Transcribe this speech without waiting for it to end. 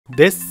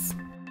This,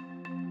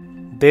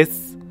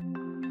 this,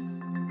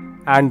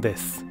 and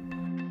this.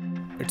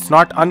 It's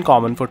not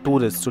uncommon for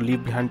tourists to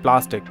leave behind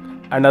plastic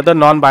and other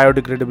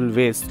non-biodegradable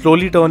waste,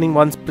 slowly turning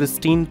once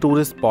pristine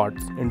tourist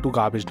spots into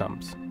garbage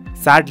dumps.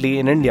 Sadly,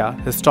 in India,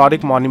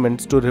 historic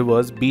monuments to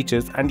rivers,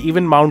 beaches, and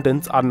even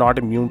mountains are not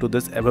immune to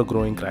this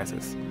ever-growing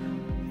crisis.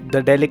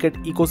 The delicate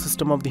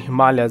ecosystem of the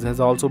Himalayas has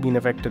also been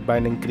affected by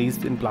an increase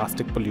in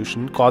plastic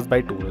pollution caused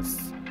by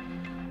tourists.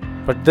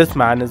 But this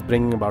man is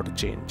bringing about a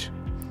change.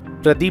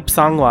 Pradeep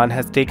Sangwan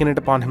has taken it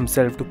upon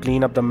himself to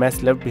clean up the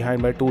mess left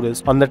behind by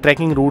tourists on the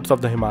trekking routes of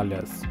the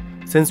Himalayas.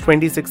 Since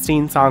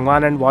 2016,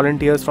 Sangwan and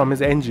volunteers from his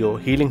NGO,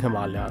 Healing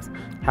Himalayas,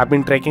 have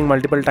been trekking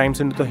multiple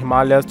times into the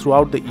Himalayas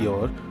throughout the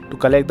year to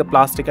collect the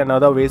plastic and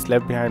other waste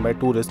left behind by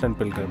tourists and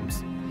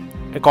pilgrims.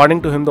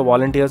 According to him, the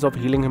volunteers of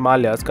Healing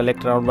Himalayas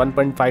collect around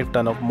 1.5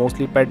 ton of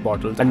mostly PET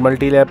bottles and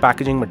multi-layer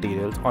packaging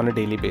materials on a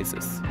daily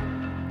basis.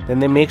 Then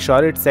they make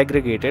sure it's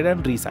segregated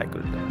and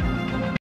recycled.